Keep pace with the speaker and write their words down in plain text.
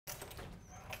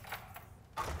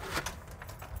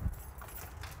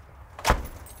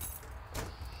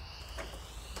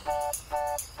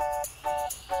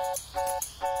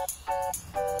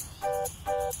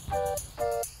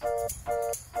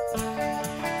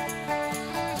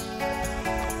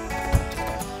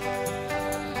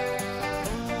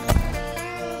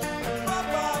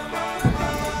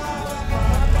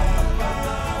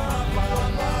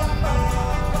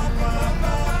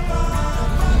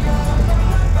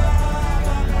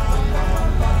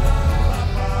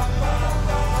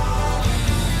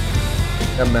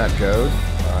I'm Goad.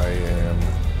 I am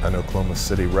an Oklahoma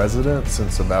City resident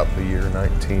since about the year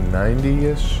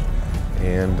 1990-ish,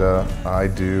 and I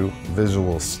do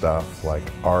visual stuff like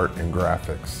art and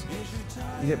graphics.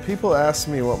 Yeah, people ask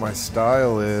me what my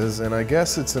style is, and I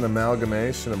guess it's an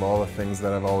amalgamation of all the things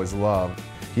that I've always loved.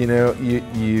 You know,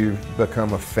 you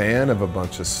become a fan of a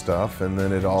bunch of stuff, and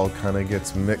then it all kind of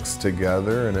gets mixed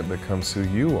together and it becomes who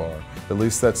you are. At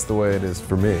least that's the way it is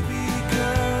for me.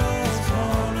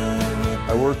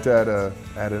 I worked at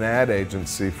an ad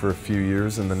agency for a few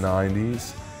years in the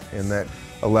 90s, and that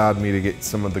allowed me to get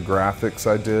some of the graphics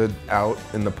I did out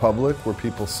in the public where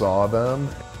people saw them.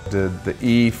 I did the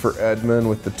E for Edmond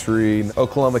with the tree,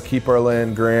 Oklahoma Keep Our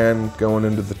Land Grand going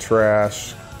into the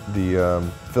trash, the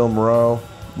Film Row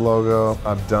logo.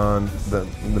 I've done the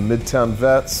Midtown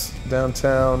Vets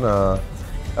downtown,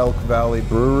 Elk Valley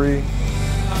Brewery.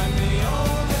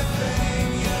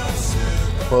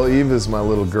 Well, Eve is my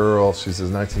little girl. She's a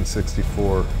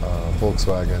 1964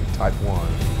 Volkswagen Type 1.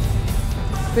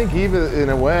 I think Eve, in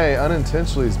a way,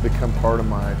 unintentionally has become part of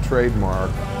my trademark.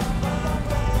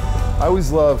 I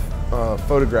always love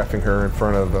photographing her in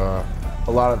front of a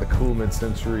lot of the cool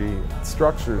mid-century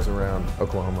structures around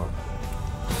Oklahoma.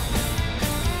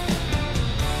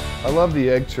 I love the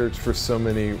Egg Church for so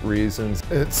many reasons.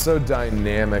 It's so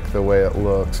dynamic the way it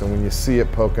looks, and when you see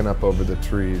it poking up over the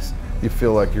trees, you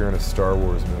feel like you're in a Star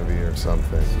Wars movie or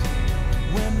something.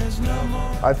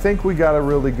 I think we got a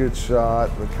really good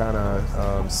shot of kind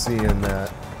of seeing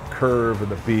that curve of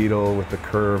the Beetle with the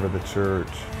curve of the church.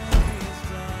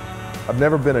 I've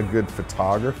never been a good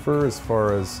photographer as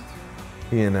far as,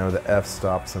 you know, the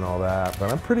f-stops and all that,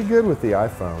 but I'm pretty good with the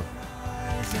iPhone.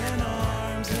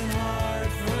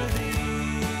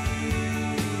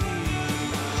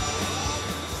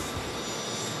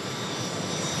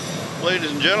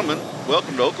 Ladies and gentlemen,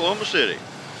 welcome to Oklahoma City.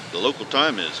 The local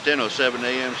time is 10:07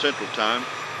 a.m. Central Time.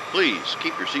 Please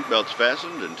keep your seatbelts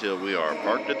fastened until we are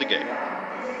parked at the gate.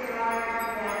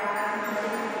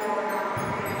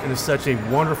 It is such a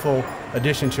wonderful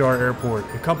addition to our airport,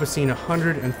 encompassing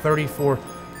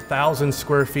 134,000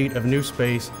 square feet of new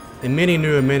space and many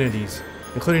new amenities,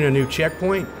 including a new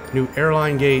checkpoint, new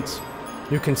airline gates,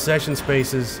 new concession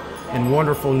spaces, and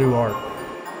wonderful new art.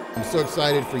 I'm so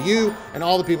excited for you and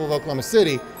all the people of Oklahoma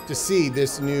City to see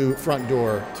this new front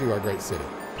door to our great city.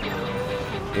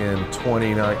 In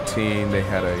 2019, they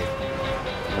had a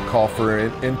call for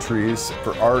entries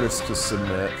for artists to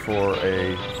submit for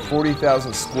a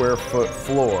 40,000 square foot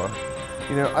floor.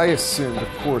 You know, I assumed, of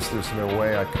course, there's no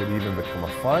way I could even become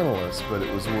a finalist, but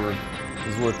it was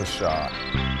worth a shot.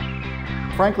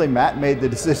 Frankly, Matt made the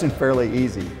decision fairly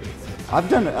easy. I've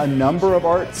done a number of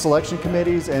art selection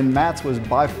committees, and Matt's was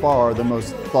by far the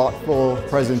most thoughtful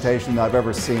presentation that I've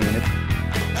ever seen.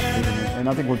 And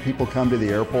I think when people come to the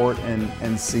airport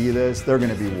and see this, they're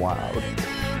going to be wowed.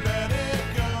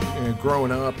 And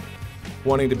growing up,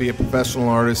 wanting to be a professional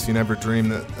artist, you never dream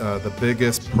that the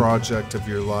biggest project of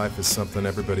your life is something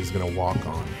everybody's going to walk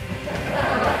on.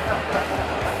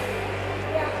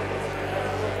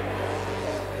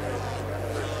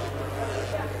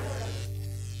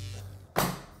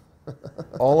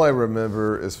 All I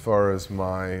remember as far as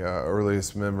my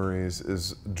earliest memories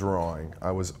is drawing. I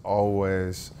was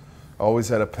always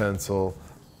had a pencil.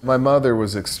 My mother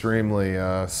was extremely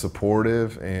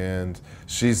supportive, and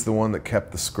she's the one that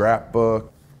kept the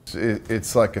scrapbook.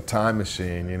 It's like a time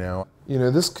machine, you know. You know,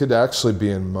 this could actually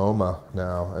be in MoMA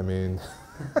now. I mean,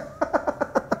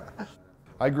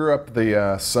 I grew up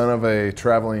the son of a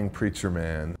traveling preacher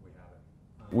man.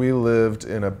 We lived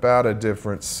in about a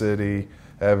different city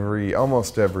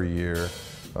almost every year.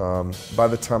 By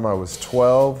the time I was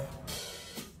 12,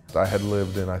 I had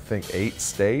lived in, I think, 8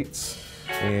 states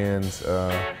and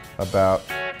about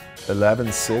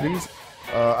 11 cities.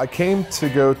 I came to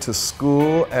go to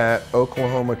school at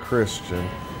Oklahoma Christian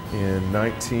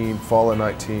in fall of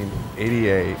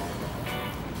 1988.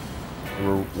 We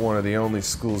were one of the only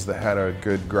schools that had a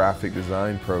good graphic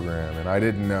design program, and I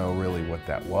didn't know really what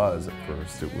that was at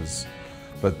first.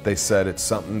 But they said it's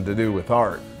something to do with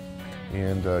art,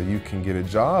 and you can get a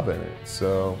job in it.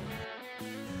 So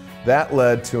that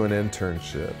led to an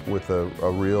internship with a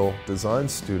real design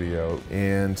studio,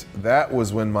 and that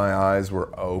was when my eyes were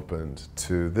opened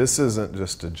to, this isn't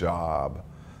just a job,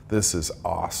 this is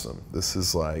awesome. This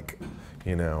is like,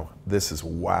 you know, this is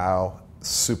wow,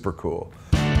 super cool.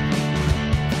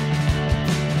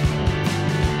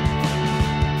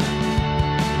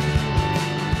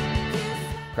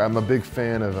 I'm a big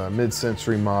fan of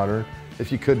mid-century modern,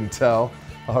 if you couldn't tell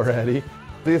already.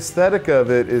 The aesthetic of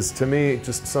it is, to me,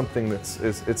 just something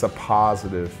it's a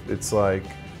positive. It's like,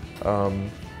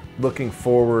 looking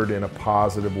forward in a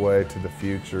positive way to the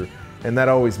future, and that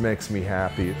always makes me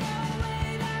happy.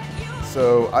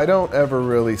 So I don't ever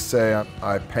really say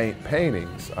I paint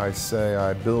paintings, I say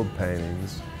I build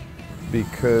paintings,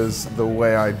 because the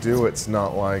way I do it's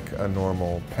not like a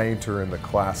normal painter in the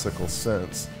classical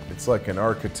sense. It's like an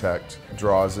architect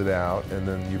draws it out and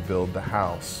then you build the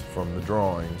house from the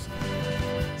drawings.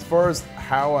 As far as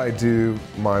how I do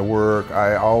my work,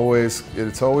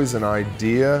 it's always an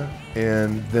idea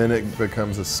and then it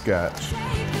becomes a sketch.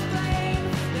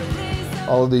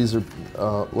 All of these are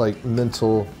like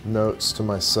mental notes to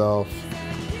myself.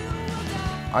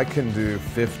 I can do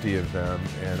 50 of them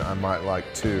and I might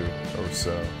like 2 or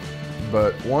so.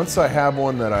 But once I have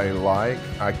one that I like,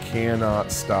 I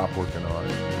cannot stop working on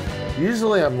it.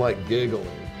 Usually I'm like giggling.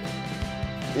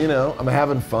 You know, I'm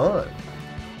having fun.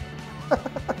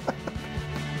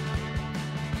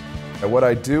 And what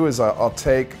I do is I'll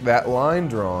take that line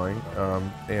drawing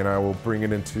and I will bring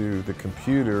it into the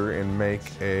computer and make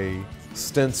a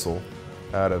stencil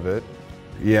out of it.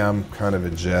 Yeah, I'm kind of a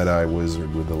Jedi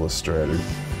wizard with Illustrator.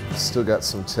 Still got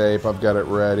some tape, I've got it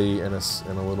ready, and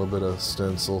a little bit of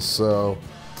stencil. So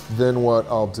then what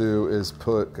I'll do is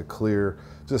put a clear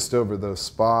just over those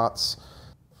spots.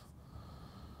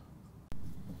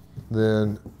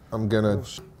 Then I'm gonna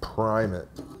prime it.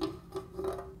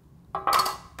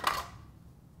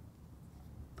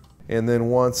 And then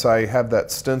once I have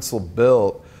that stencil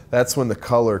built, that's when the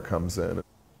color comes in.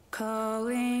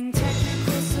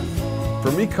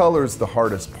 For me, color is the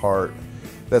hardest part.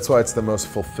 That's why it's the most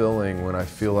fulfilling when I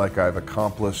feel like I've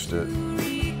accomplished it.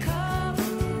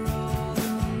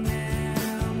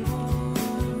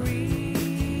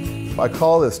 I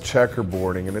call this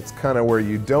checkerboarding, and it's kind of where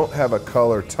you don't have a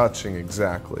color touching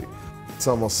exactly. It's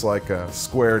almost like a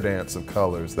square dance of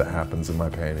colors that happens in my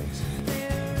paintings.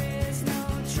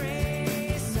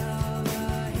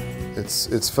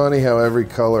 It's funny how every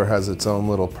color has its own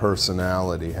little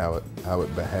personality, how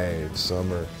it behaves.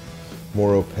 Some are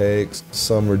more opaque,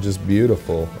 some are just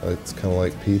beautiful. It's kind of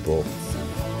like people.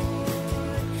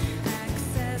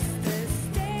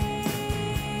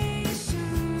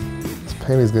 This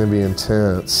painting's gonna be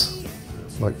intense,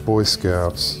 like Boy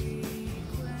Scouts.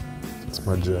 That's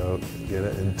my joke. Get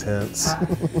it? Intense.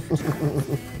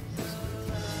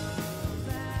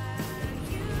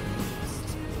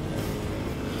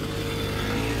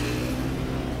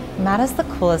 Matt is the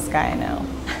coolest guy I know.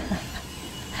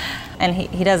 And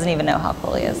he doesn't even know how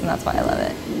cool he is, and that's why I love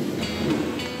it.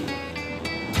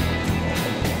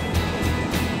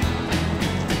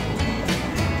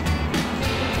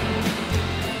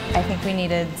 I think we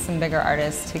needed some bigger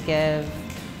artists to give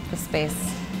the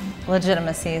space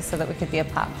legitimacy so that we could be a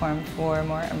platform for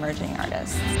more emerging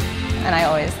artists. And I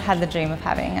always had the dream of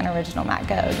having an original Matt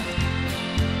Goad.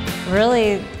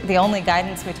 Really, the only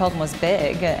guidance we told him was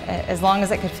big. As long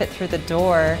as it could fit through the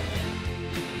door.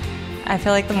 I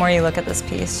feel like the more you look at this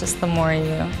piece, just the more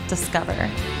you discover.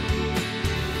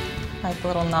 Like the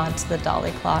little nod to the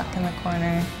dolly clock in the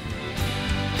corner.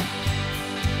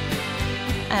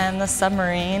 And the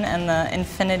submarine and the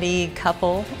infinity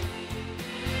couple.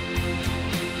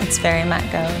 It's very Matt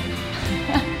Goad.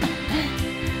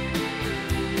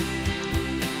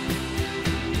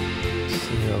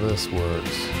 See how this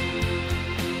works.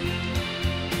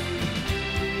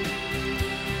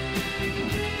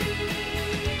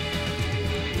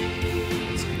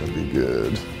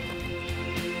 Good.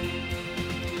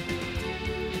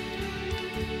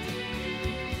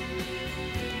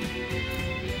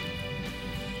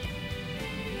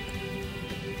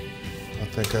 I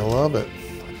think I love it.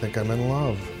 I think I'm in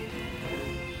love.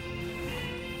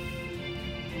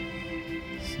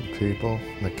 Some people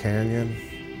in the canyon.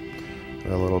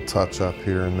 A little touch up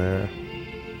here and there.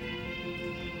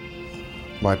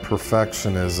 My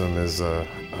perfectionism is a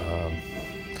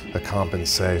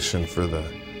compensation for the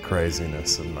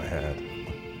craziness in my head.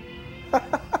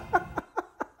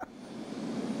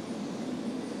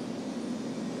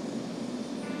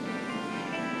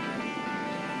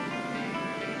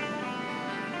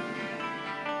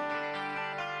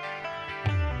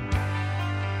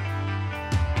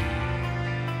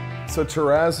 So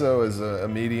terrazzo is a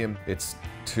medium. It's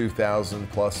 2,000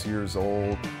 plus years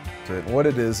old. What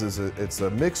it is it's a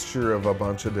mixture of a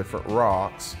bunch of different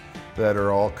rocks that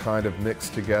are all kind of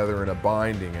mixed together in a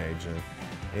binding agent.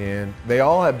 And they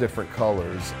all have different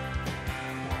colors.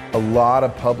 A lot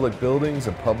of public buildings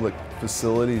and public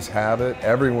facilities have it.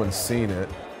 Everyone's seen it.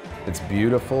 It's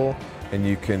beautiful, and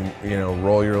you can,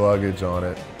 roll your luggage on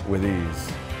it with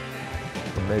ease.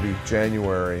 Maybe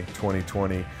January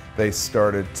 2020, they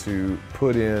started to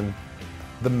put in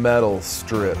the metal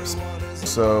strips.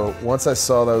 So once I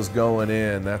saw those going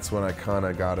in, that's when I kind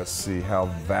of got to see how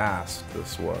vast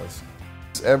this was.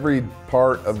 Every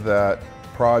part of that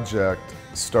project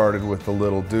started with a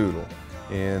little doodle,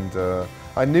 and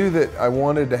I knew that I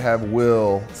wanted to have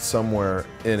Will somewhere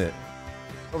in it.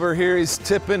 Over here he's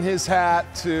tipping his hat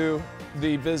to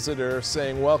the visitor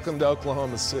saying, "Welcome to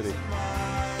Oklahoma City."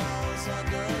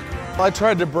 I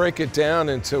tried to break it down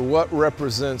into what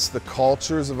represents the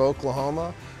cultures of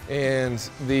Oklahoma, and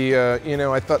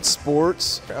I thought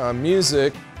sports,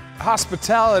 music,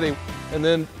 hospitality, and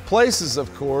then places,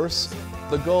 of course.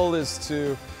 The goal is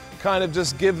to kind of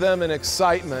just give them an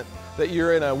excitement that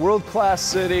you're in a world-class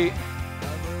city.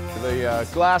 The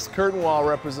glass curtain wall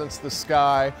represents the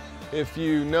sky. If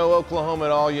you know Oklahoma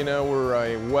at all, you know we're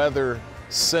a weather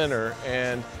center,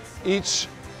 and each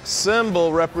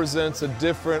symbol represents a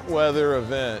different weather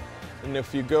event. And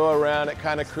if you go around, it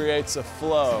kind of creates a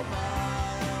flow.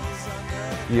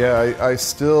 Yeah, I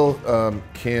still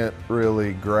can't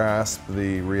really grasp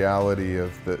the reality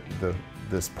of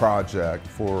this project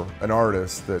for an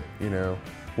artist that,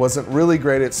 wasn't really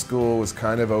great at school, was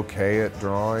kind of okay at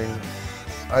drawing.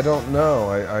 I don't know,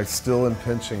 I still am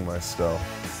pinching myself.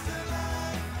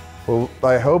 Well,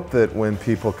 I hope that when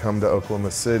people come to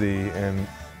Oklahoma City and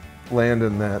land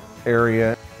in that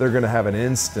area, they're going to have an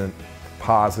instant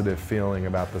positive feeling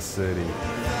about the city.